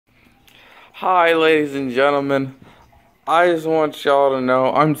Hi, ladies and gentlemen. I just want y'all to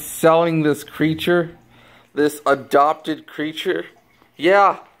know I'm selling this creature, this adopted creature.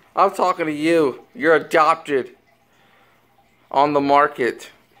 Yeah, I'm talking to you. You're adopted. On the market.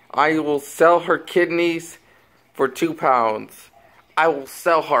 I will sell her kidneys for £2. I will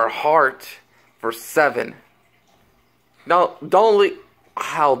sell her heart for $7. No, don't leave.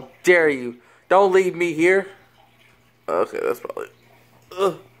 How dare you? Don't leave me here. Okay, that's probably.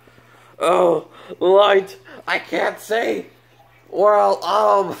 Ugh. Oh, light! I can't say. Well,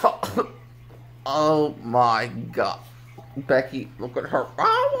 oh my God, Becky, look at her.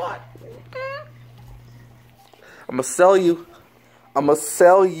 Oh, what? I'm gonna sell you. I'm gonna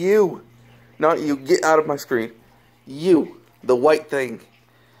sell you. Not you. Get out of my screen. You, the white thing.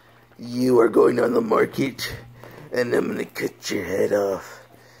 You are going on the market, and I'm gonna cut your head off.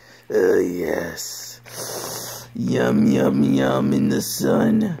 Oh yes. Yum yum yum in the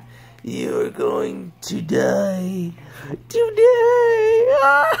sun. You're going to die today.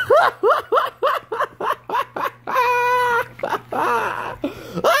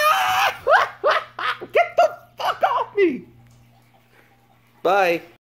 Get the fuck off me. Bye.